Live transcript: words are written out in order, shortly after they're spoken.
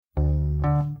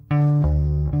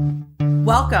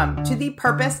Welcome to the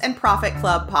Purpose and Profit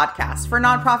Club podcast for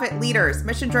nonprofit leaders,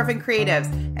 mission-driven creatives,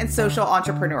 and social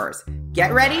entrepreneurs.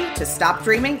 Get ready to stop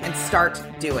dreaming and start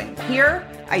doing. Here,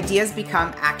 ideas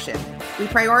become action. We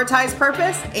prioritize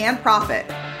purpose and profit.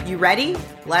 You ready?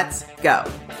 Let's go.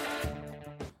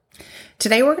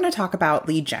 Today, we're going to talk about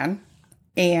lead gen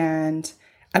and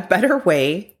a better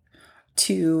way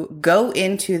to go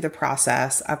into the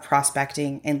process of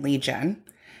prospecting and lead gen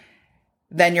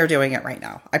than you're doing it right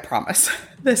now. I promise.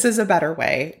 This is a better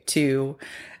way to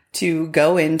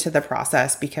go into the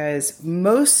process because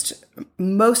most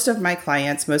of my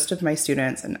clients, most of my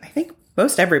students, and I think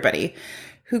most everybody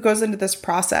who goes into this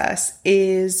process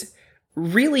is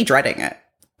really dreading it.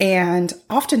 And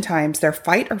oftentimes their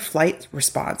fight or flight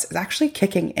response is actually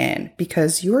kicking in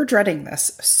because you're dreading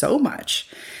this so much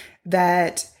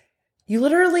that you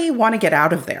literally want to get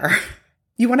out of there.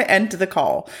 You want to end the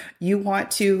call. You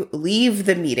want to leave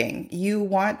the meeting. You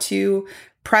want to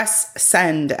press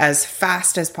send as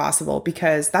fast as possible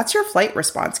because that's your flight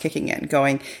response kicking in,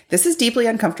 going, this is deeply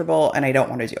uncomfortable and I don't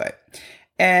want to do it.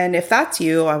 And if that's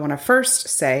you, I want to first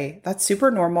say that's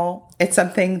super normal. It's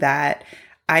something that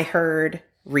I heard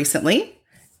recently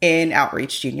in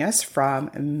Outreach Genius from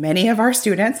many of our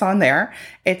students on there.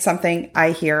 It's something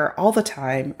I hear all the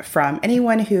time from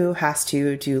anyone who has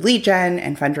to do lead gen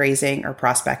and fundraising or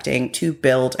prospecting to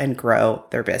build and grow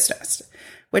their business,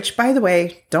 which, by the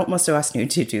way, don't most of us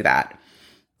need to do that.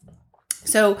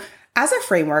 So as a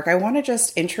framework, I want to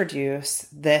just introduce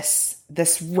this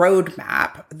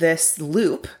roadmap, this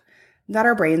loop that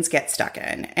our brains get stuck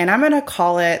in. And I'm going to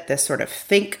call it this sort of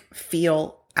think,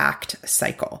 feel, act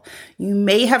cycle. You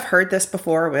may have heard this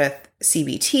before with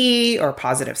CBT or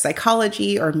positive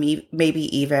psychology or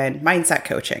maybe even mindset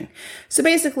coaching. So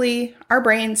basically, our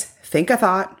brains think a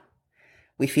thought,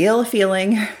 we feel a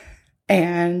feeling,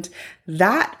 and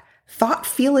that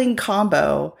thought-feeling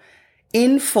combo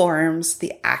informs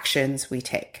the actions we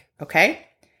take, okay?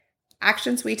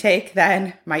 Actions we take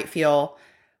then might feel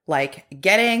like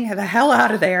getting the hell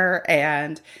out of there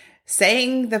and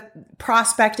saying the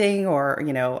prospecting or,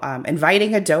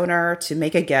 inviting a donor to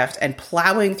make a gift and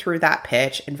plowing through that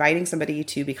pitch, inviting somebody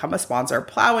to become a sponsor,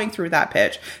 plowing through that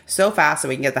pitch so fast so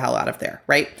we can get the hell out of there,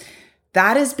 right?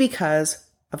 That is because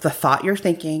of the thought you're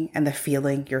thinking and the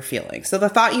feeling you're feeling. So the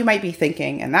thought you might be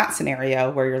thinking in that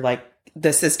scenario where you're like,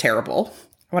 this is terrible,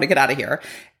 I want to get out of here,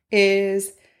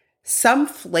 is some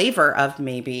flavor of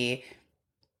maybe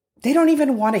they don't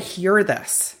even want to hear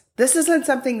this. This isn't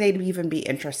something they'd even be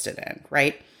interested in,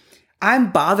 right?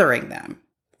 I'm bothering them,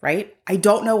 right? I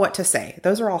don't know what to say.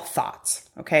 Those are all thoughts,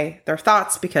 okay? They're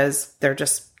thoughts because they're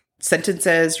just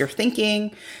sentences you're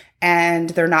thinking,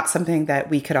 and they're not something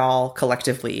that we could all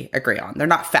collectively agree on. They're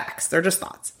not facts. They're just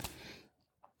thoughts.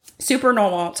 Super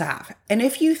normal to have. And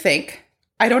if you think,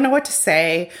 I don't know what to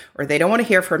say, or they don't want to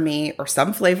hear from me, or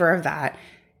some flavor of that,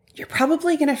 you're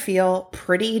probably going to feel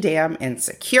pretty damn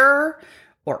insecure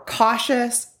or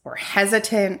cautious or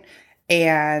hesitant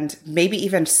and maybe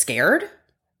even scared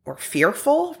or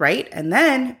fearful, right? And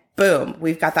then boom,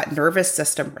 we've got that nervous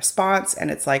system response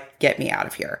and it's like, get me out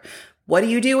of here. What do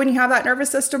you do when you have that nervous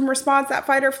system response, that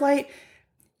fight or flight?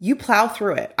 You plow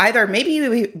through it. Either maybe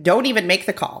you don't even make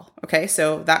the call. Okay.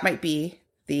 So that might be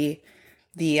the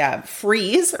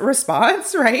freeze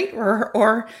response, right?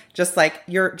 Or just like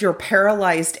you're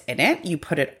paralyzed in it. You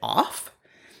put it off.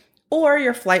 Or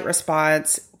your flight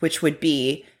response, which would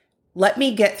be, let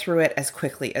me get through it as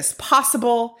quickly as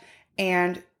possible.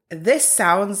 And this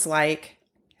sounds like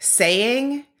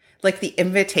saying, like the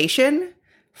invitation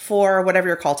for whatever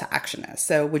your call to action is.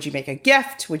 So would you make a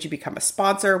gift? Would you become a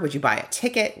sponsor? Would you buy a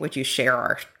ticket? Would you share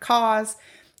our cause?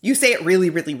 You say it really,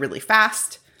 really, really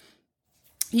fast.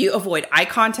 You avoid eye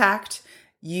contact.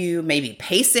 You may be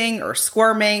pacing or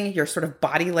squirming. Your sort of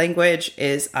body language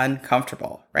is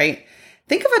uncomfortable, right?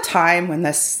 Think of a time when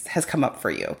this has come up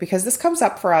for you, because this comes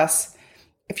up for us.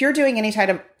 If you're doing any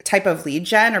type of lead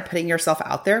gen or putting yourself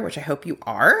out there, which I hope you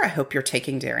are, I hope you're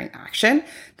taking daring action,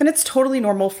 then it's totally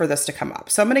normal for this to come up.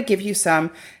 So I'm going to give you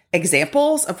some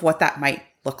examples of what that might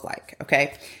look like.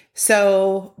 Okay.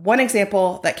 So one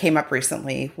example that came up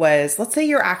recently was, let's say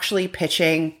you're actually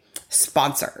pitching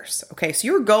sponsors. Okay. So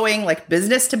you're going like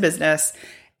business to business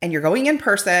and you're going in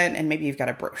person and maybe you've got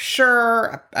a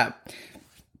brochure, a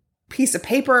piece of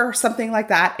paper or something like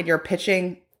that, and you're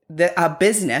pitching a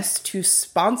business to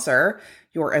sponsor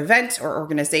your event or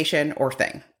organization or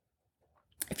thing.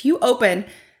 If you open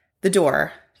the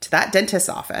door to that dentist's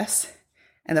office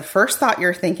and the first thought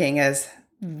you're thinking is,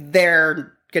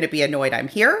 they're going to be annoyed I'm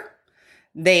here,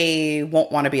 they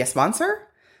won't want to be a sponsor,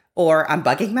 or I'm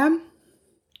bugging them,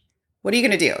 what are you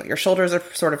going to do? Your shoulders are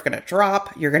sort of going to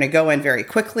drop. You're going to go in very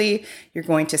quickly. You're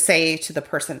going to say to the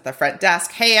person at the front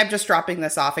desk, hey, I'm just dropping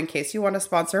this off in case you want to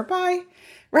sponsor. Bye.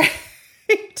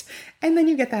 Right? And then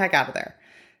you get the heck out of there.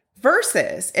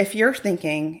 Versus if you're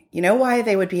thinking, you know why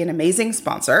they would be an amazing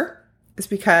sponsor is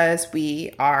because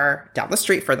we are down the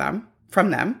street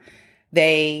from them.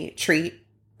 They treat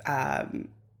young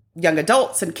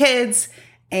adults and kids,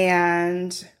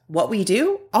 and what we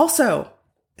do also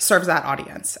serves that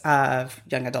audience of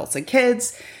young adults and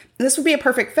kids. And this would be a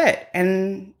perfect fit.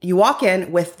 And you walk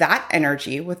in with that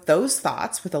energy, with those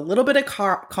thoughts, with a little bit of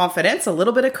confidence, a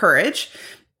little bit of courage.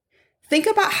 Think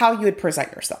about how you would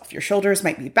present yourself. Your shoulders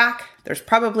might be back. There's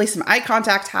probably some eye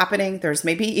contact happening. There's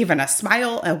maybe even a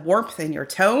smile and warmth in your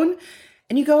tone.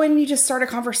 And you go in and you just start a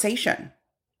conversation.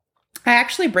 I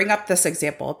actually bring up this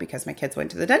example because my kids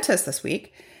went to the dentist this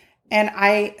week. And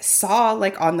I saw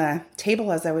like on the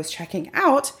table as I was checking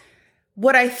out,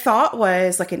 what I thought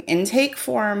was like an intake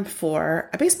form for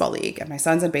a baseball league. And my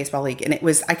son's in baseball league. And it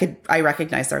was, I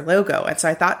recognized their logo. And so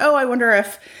I thought, oh, I wonder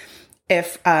if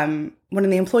one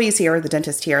of the employees here, the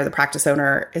dentist here, the practice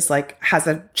owner is like, has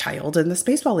a child in this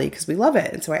baseball league because we love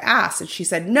it. And so I asked, and she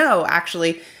said, no,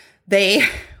 actually, they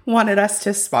wanted us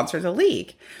to sponsor the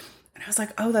league. And I was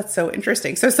like, oh, that's so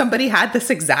interesting. So somebody had this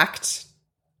exact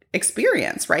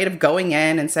experience, right? Of going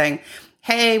in and saying,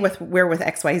 hey, we're with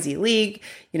XYZ League,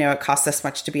 it costs this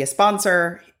much to be a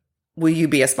sponsor. Will you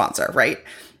be a sponsor, right?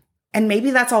 And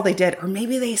maybe that's all they did. Or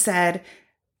maybe they said,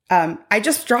 I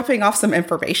just dropping off some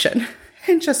information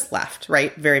and just left,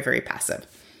 right? Very, very passive.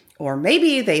 Or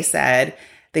maybe they said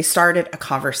they started a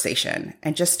conversation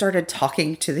and just started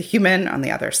talking to the human on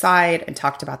the other side and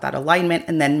talked about that alignment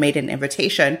and then made an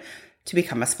invitation to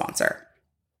become a sponsor.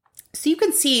 So you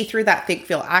can see through that think,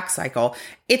 feel, act cycle,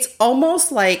 it's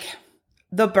almost like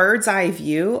the bird's eye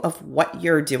view of what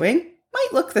you're doing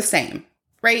might look the same,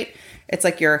 right? It's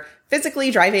like you're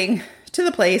physically driving to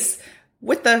the place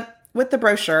with the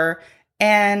brochure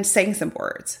and saying some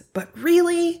words, but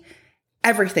really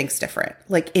everything's different,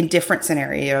 like in different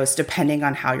scenarios, depending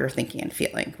on how you're thinking and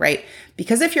feeling, right?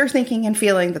 Because if you're thinking and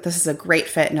feeling that this is a great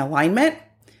fit and alignment,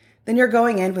 then you're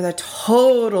going in with a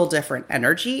total different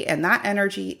energy. And that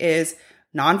energy is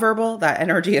nonverbal. That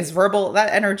energy is verbal.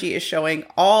 That energy is showing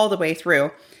all the way through.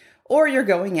 Or you're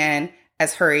going in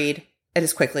as hurried and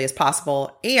as quickly as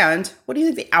possible. And what do you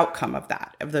think the outcome of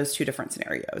those two different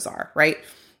scenarios are, right?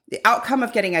 The outcome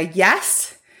of getting a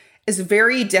yes is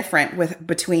very different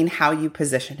between how you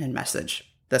position and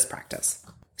message this practice.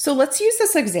 So let's use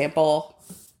this example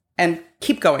and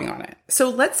keep going on it. So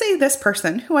let's say this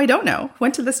person, who I don't know,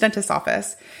 went to this dentist's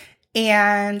office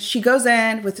and she goes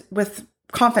in with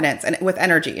confidence and with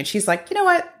energy. And she's like, you know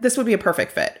what? This would be a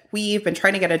perfect fit. We've been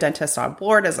trying to get a dentist on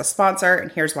board as a sponsor.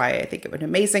 And here's why I think it would be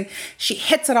amazing. She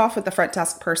hits it off with the front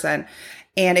desk person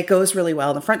and it goes really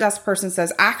well. The front desk person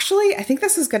says, actually, I think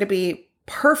this is going to be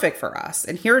perfect for us.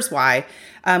 And here's why.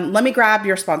 Let me grab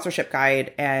your sponsorship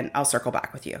guide and I'll circle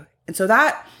back with you. And so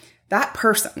that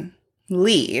person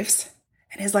leaves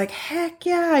and is like, heck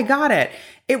yeah, I got it.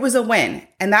 It was a win.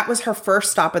 And that was her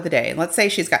first stop of the day. And let's say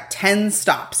she's got 10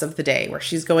 stops of the day where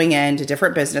she's going into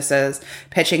different businesses,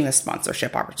 pitching this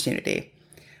sponsorship opportunity.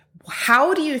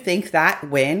 How do you think that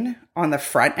win on the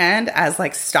front end as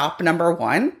like stop number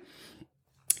 1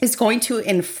 is going to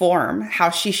inform how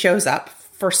she shows up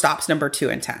for stops number 2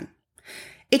 and 10?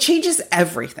 It changes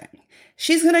everything.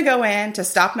 She's going to go in to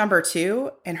stop number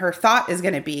 2 and her thought is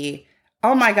going to be,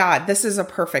 oh my God, this is a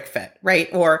perfect fit, right?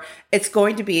 Or it's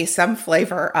going to be some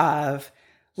flavor of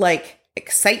like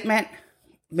excitement,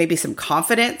 maybe some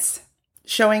confidence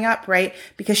showing up, right?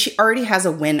 Because she already has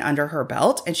a win under her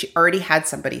belt and she already had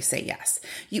somebody say yes.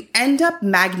 You end up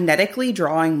magnetically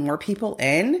drawing more people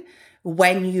in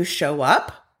when you show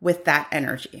up with that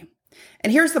energy.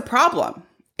 And here's the problem.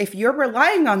 If you're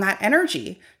relying on that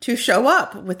energy to show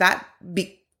up with that,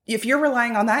 if you're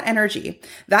relying on that energy,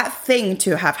 that thing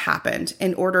to have happened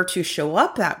in order to show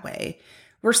up that way,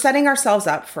 we're setting ourselves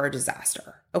up for a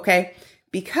disaster, okay?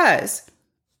 Because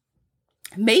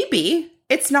maybe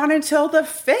it's not until the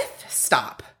 5th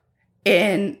stop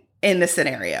in the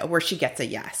scenario where she gets a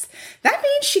yes. That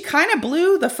means she kind of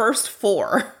blew the first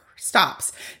 4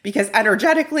 stops because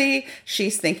energetically,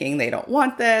 she's thinking they don't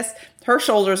want this. Her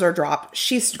shoulders are dropped.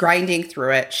 She's grinding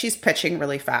through it. She's pitching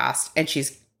really fast and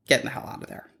she's getting the hell out of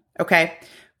there. Okay.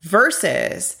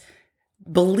 Versus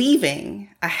believing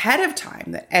ahead of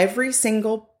time that every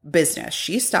single business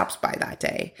she stops by that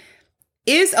day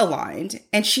is aligned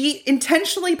and she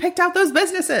intentionally picked out those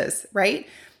businesses, right?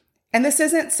 And this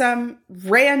isn't some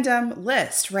random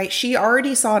list, right? She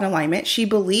already saw an alignment. She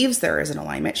believes there is an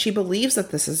alignment. She believes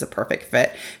that this is a perfect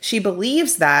fit. She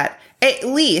believes that at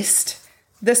least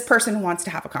this person wants to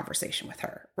have a conversation with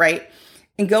her, right?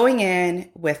 And going in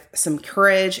with some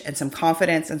courage and some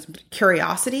confidence and some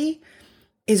curiosity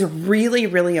is really,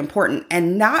 really important,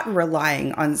 and not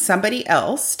relying on somebody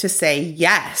else to say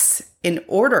yes in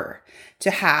order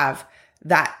to have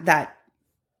that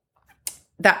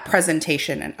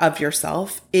presentation of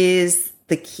yourself is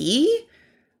the key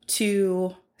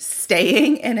to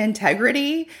staying in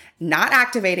integrity, not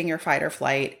activating your fight or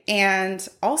flight, and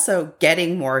also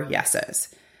getting more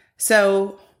yeses.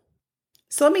 So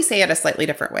let me say it a slightly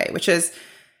different way, which is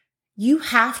you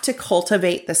have to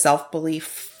cultivate the self-belief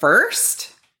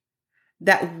first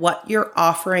that what you're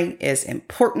offering is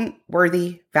important,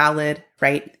 worthy, valid,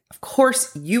 right? Of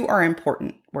course, you are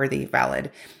important, worthy,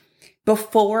 valid,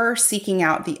 before seeking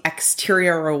out the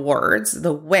exterior rewards,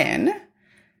 the win,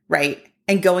 right?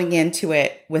 And going into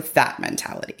it with that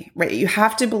mentality, right? You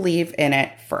have to believe in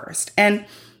it first. And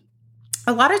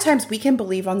a lot of times we can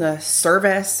believe on the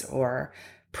service or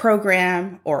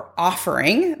program or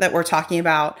offering that we're talking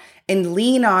about and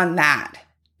lean on that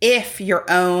if your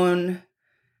own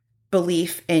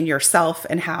belief in yourself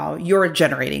and how you're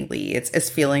generating leads is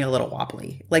feeling a little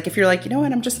wobbly. Like if you're like, you know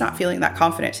what, I'm just not feeling that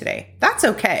confident today. That's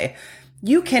okay.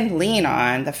 You can lean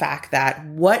on the fact that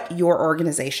what your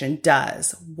organization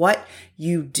does, what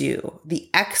you do, the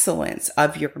excellence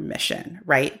of your mission,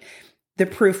 right? The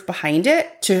proof behind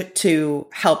it to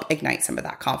help ignite some of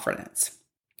that confidence.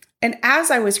 And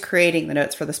as I was creating the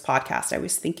notes for this podcast, I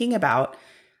was thinking about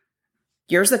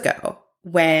years ago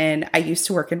when I used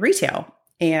to work in retail.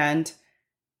 And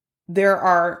there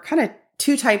are kind of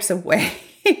two types of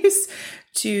ways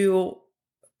to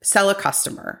sell a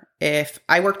customer. If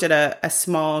I worked at a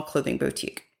small clothing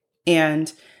boutique,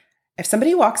 and if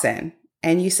somebody walks in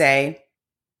and you say,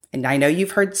 and I know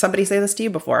you've heard somebody say this to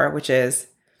you before, which is,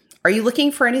 are you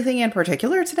looking for anything in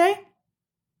particular today?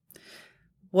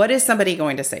 What is somebody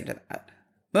going to say to that?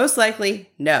 Most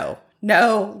likely, no,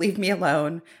 leave me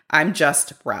alone. I'm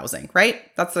just browsing,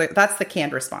 right? That's the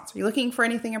canned response. Are you looking for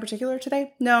anything in particular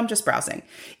today? No, I'm just browsing.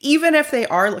 Even if they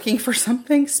are looking for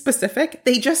something specific,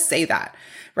 they just say that,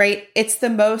 right? It's the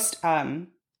most,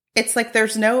 it's like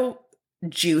there's no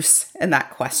juice in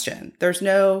that question. There's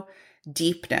no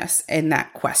deepness in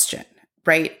that question,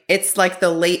 right? It's like the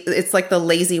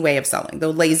lazy way of selling,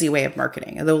 the lazy way of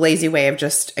marketing, the lazy way of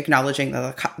just acknowledging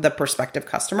the prospective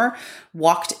customer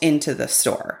walked into the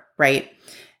store, right?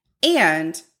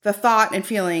 And the thought and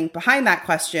feeling behind that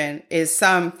question is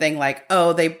something like,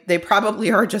 oh, they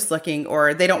probably are just looking,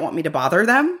 or they don't want me to bother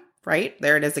them, right?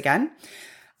 There it is again.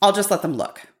 I'll just let them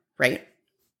look, right?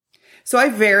 So I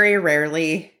very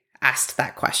rarely asked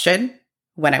that question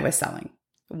when I was selling,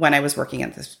 when I was working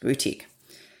at this boutique.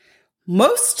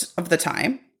 Most of the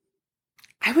time,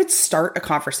 I would start a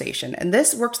conversation, and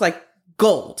this works like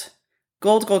gold.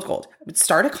 I would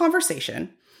start a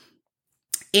conversation,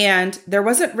 and there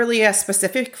wasn't really a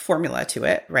specific formula to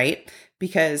it, right?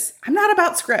 Because I'm not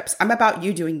about scripts. I'm about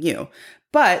you doing you.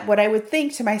 But what I would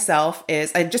think to myself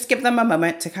is I'd just give them a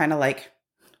moment to kind of like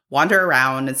wander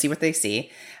around and see what they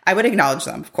see. I would acknowledge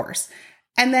them, of course.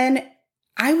 And then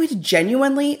I would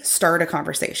genuinely start a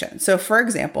conversation. So for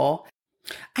example,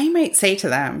 I might say to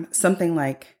them something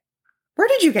like, where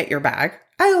did you get your bag?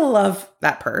 I love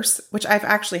that purse, which I've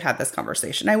actually had this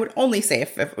conversation. I would only say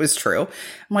if it was true.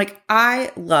 I'm like,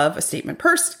 I love a statement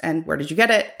purse, and where did you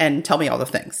get it? And tell me all the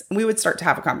things. And we would start to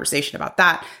have a conversation about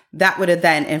that. That would have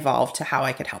then evolved to how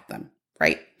I could help them,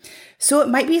 right? So it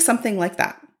might be something like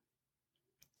that.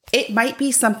 It might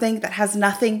be something that has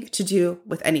nothing to do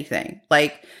with anything.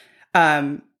 Like,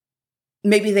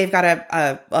 maybe they've got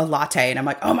a latte and I'm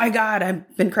like, oh my God,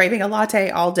 I've been craving a latte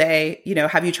all day. You know,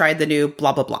 have you tried the new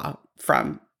blah, blah, blah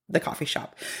from the coffee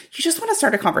shop? You just want to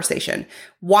start a conversation.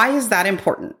 Why is that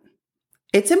important?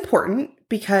 It's important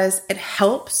because it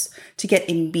helps to get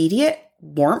immediate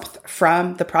warmth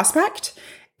from the prospect,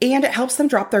 and it helps them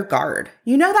drop their guard.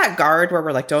 You know that guard where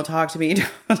we're like, don't talk to me,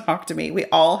 don't talk to me. We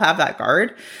all have that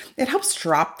guard. It helps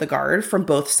drop the guard from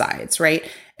both sides, right?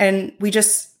 And we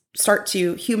just start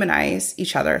to humanize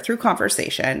each other through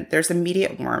conversation. There's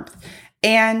immediate warmth,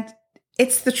 and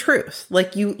it's the truth.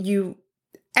 Like you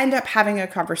end up having a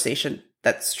conversation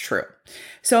that's true.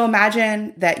 So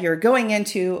imagine that you're going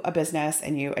into a business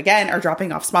and you, again, are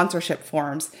dropping off sponsorship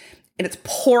forms and it's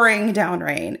pouring down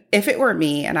rain. If it were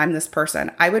me and I'm this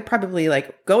person, I would probably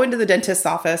like go into the dentist's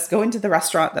office, go into the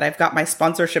restaurant that I've got my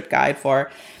sponsorship guide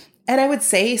for, and I would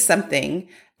say something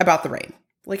about the rain.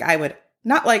 Like I would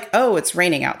not like, oh, it's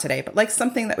raining out today, but like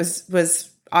something that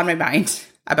was on my mind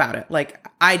about it. Like,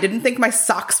 I didn't think my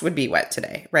socks would be wet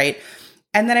today, right?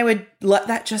 And then I would let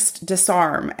that just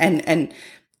disarm and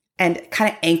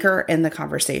kind of anchor in the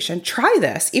conversation. Try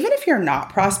this. Even if you're not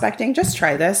prospecting, just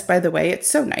try this. By the way, it's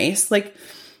so nice. Like,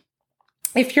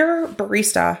 if your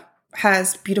barista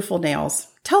has beautiful nails,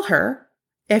 tell her.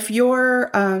 If you're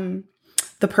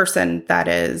the person that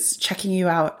is checking you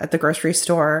out at the grocery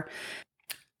store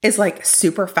is like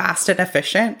super fast and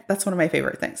efficient, that's one of my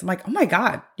favorite things. I'm like, oh my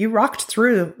God, you rocked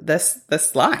through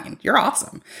this line. You're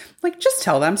awesome. Like, just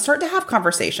tell them, start to have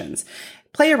conversations,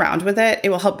 play around with it. It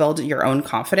will help build your own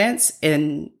confidence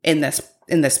in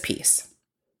this piece.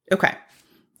 Okay.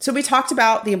 So we talked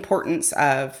about the importance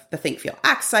of the think, feel,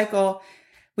 act cycle.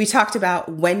 We talked about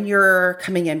when you're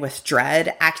coming in with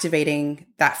dread, activating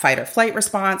that fight or flight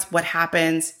response. What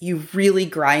happens? You really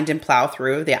grind and plow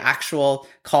through the actual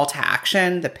call to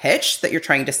action, the pitch that you're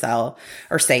trying to sell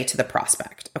or say to the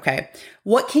prospect. Okay.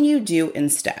 What can you do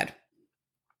instead?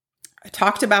 I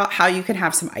talked about how you can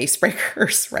have some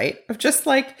icebreakers, right? Of just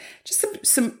some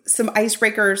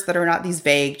icebreakers that are not these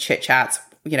vague chit chats.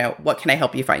 What can I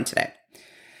help you find today?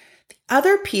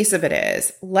 Other piece of it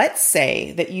is, let's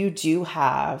say that you do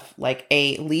have like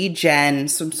a lead gen,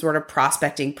 some sort of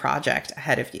prospecting project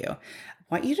ahead of you. I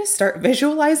want you to start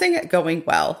visualizing it going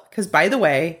well. Because by the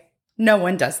way, no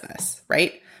one does this,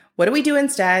 right? What do we do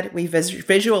instead? We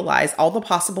visualize all the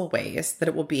possible ways that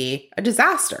it will be a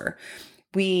disaster.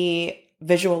 We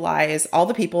visualize all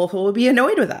the people who will be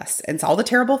annoyed with us and all the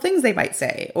terrible things they might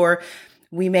say. Or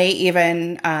we may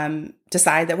even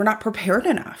decide that we're not prepared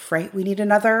enough, right? We need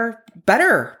another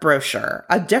better brochure,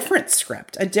 a different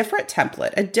script, a different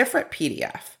template, a different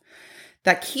PDF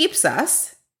that keeps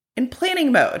us in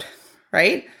planning mode,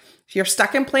 right? If you're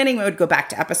stuck in planning mode, go back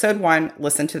to episode 1,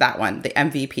 listen to that one, the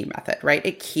MVP method, right?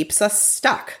 It keeps us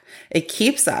stuck. It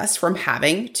keeps us from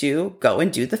having to go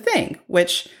and do the thing,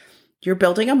 which you're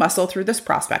building a muscle through this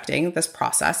prospecting, this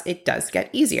process. It does get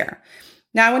easier.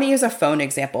 Now, I want to use a phone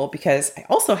example because I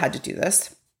also had to do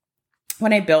this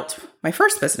when I built my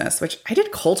first business, which I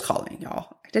did cold calling,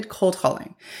 y'all. I did cold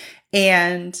calling.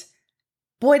 And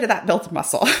boy, did that build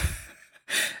muscle.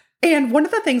 And one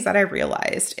of the things that I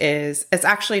realized is it's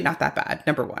actually not that bad.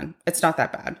 Number one, it's not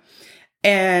that bad.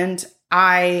 And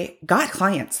I got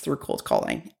clients through cold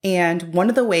calling. And one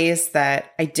of the ways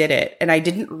that I did it, and I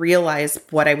didn't realize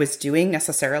what I was doing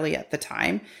necessarily at the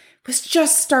time, was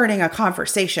just starting a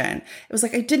conversation. It was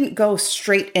like, I didn't go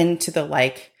straight into the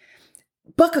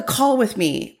book a call with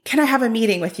me. Can I have a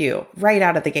meeting with you right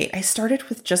out of the gate? I started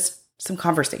with just some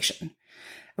conversation.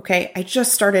 Okay. I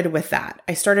just started with that.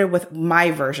 I started with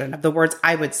my version of the words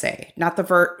I would say, not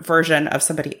the version of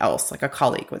somebody else, like a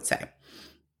colleague would say.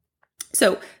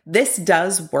 So this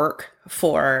does work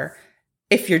for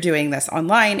if you're doing this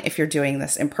online, if you're doing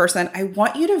this in person. I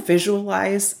want you to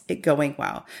visualize it going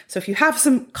well. So if you have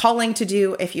some calling to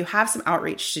do, if you have some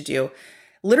outreach to do,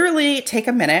 literally take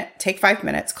a minute, take 5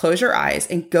 minutes, close your eyes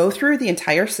and go through the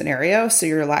entire scenario. So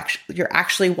you're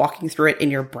actually walking through it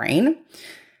in your brain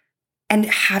and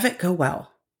have it go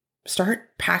well.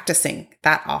 Start practicing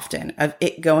that often of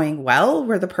it going well,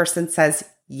 where the person says,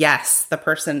 yes, the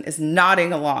person is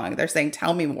nodding along. They're saying,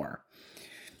 tell me more.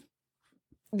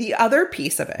 The other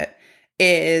piece of it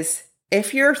is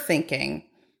if you're thinking,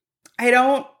 I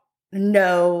don't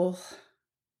know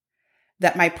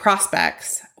that my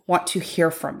prospects want to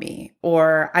hear from me,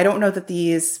 or I don't know that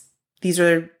these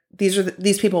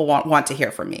people want to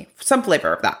hear from me. Some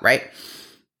flavor of that, right?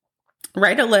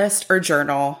 Write a list or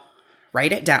journal,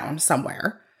 write it down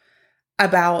somewhere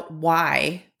about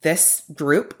why this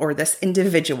group or this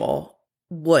individual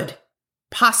would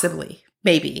possibly,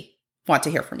 maybe want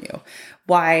to hear from you,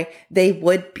 why they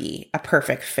would be a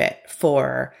perfect fit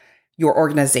for your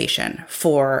organization,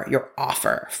 for your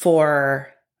offer, for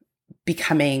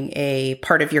becoming a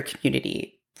part of your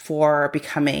community, for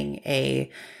becoming a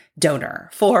donor,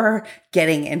 for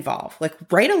getting involved. Like,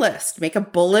 write a list, make a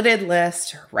bulleted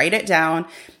list, write it down,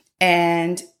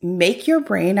 and make your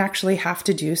brain actually have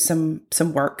to do some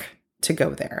work to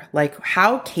go there. Like,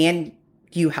 how can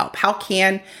you help? How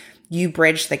can you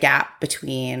bridge the gap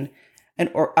between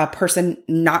a person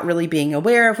not really being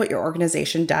aware of what your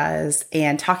organization does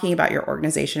and talking about your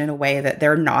organization in a way that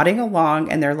they're nodding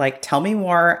along and they're like, tell me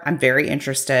more, I'm very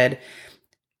interested,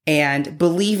 and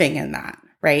believing in that,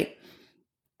 right?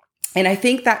 And I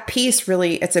think that piece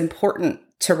really, it's important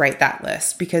to write that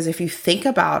list, because if you think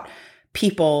about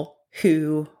people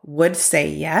who would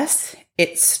say yes,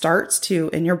 it starts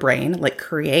to, in your brain, like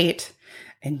create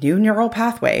a new neural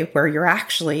pathway where you're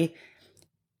actually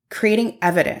creating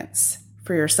evidence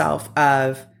for yourself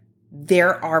of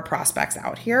there are prospects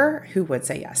out here who would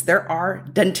say yes. There are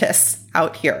dentists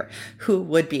out here who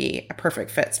would be a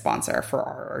perfect fit sponsor for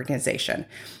our organization.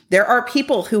 There are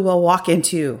people who will walk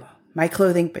into my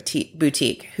clothing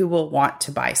boutique who will want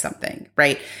to buy something,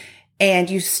 right? And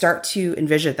you start to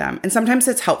envision them. And sometimes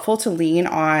it's helpful to lean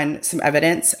on some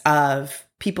evidence of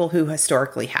people who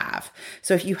historically have.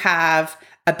 So if you have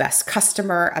a best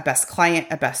customer, a best client,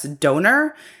 a best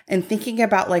donor, and thinking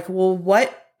about like, well,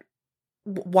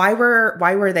 why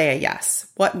were they a yes?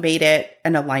 What made it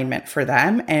an alignment for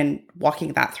them? And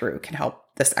walking that through can help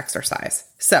this exercise.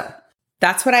 So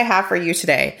that's what I have for you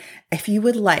today. If you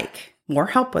would like more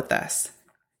help with this,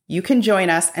 you can join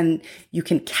us and you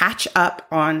can catch up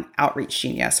on Outreach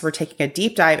Genius. We're taking a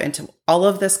deep dive into all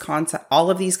of these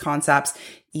concepts.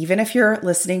 Even if you're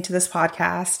listening to this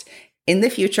podcast in the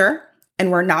future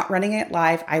and we're not running it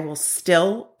live, I will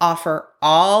still offer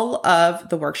all of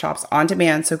the workshops on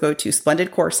demand. So go to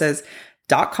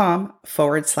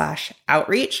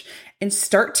splendidcourses.com/outreach and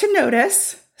start to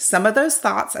notice some of those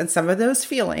thoughts and some of those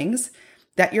feelings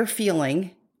that you're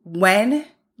feeling when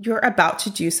you're about to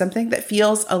do something that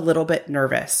feels a little bit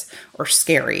nervous or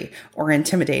scary or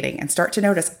intimidating, and start to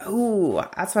notice, oh,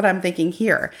 that's what I'm thinking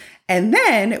here. And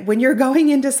then when you're going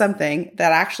into something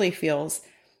that actually feels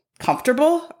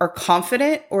comfortable or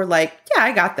confident or like, yeah,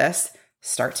 I got this,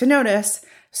 start to notice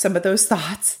some of those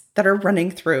thoughts that are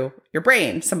running through your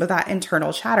brain, some of that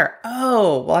internal chatter.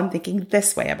 Oh, well, I'm thinking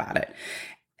this way about it.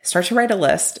 Start to write a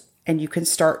list, and you can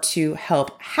start to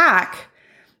help hack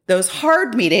those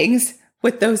hard meetings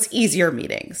with those easier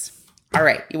meetings. All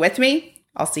right, you with me?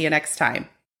 I'll see you next time.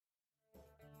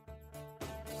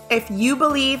 If you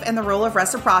believe in the rule of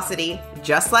reciprocity,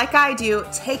 just like I do,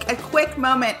 take a quick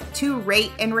moment to rate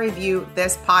and review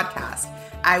this podcast.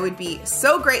 I would be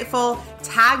so grateful.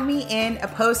 Tag me in a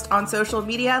post on social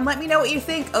media and let me know what you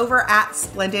think over at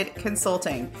Splendid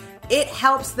Consulting. It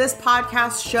helps this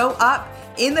podcast show up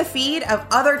in the feed of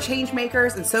other change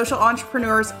makers and social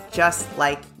entrepreneurs just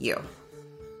like you.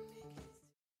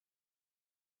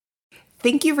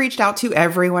 Think you've reached out to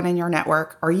everyone in your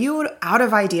network? Are you out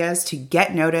of ideas to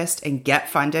get noticed and get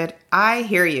funded? I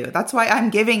hear you. That's why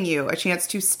I'm giving you a chance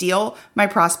to steal my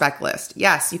prospect list.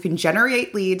 Yes, you can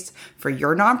generate leads for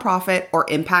your nonprofit or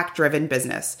impact-driven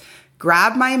business.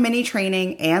 Grab my mini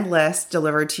training and list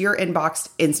delivered to your inbox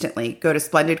instantly. Go to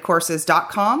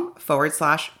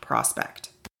splendidcourses.com/prospect.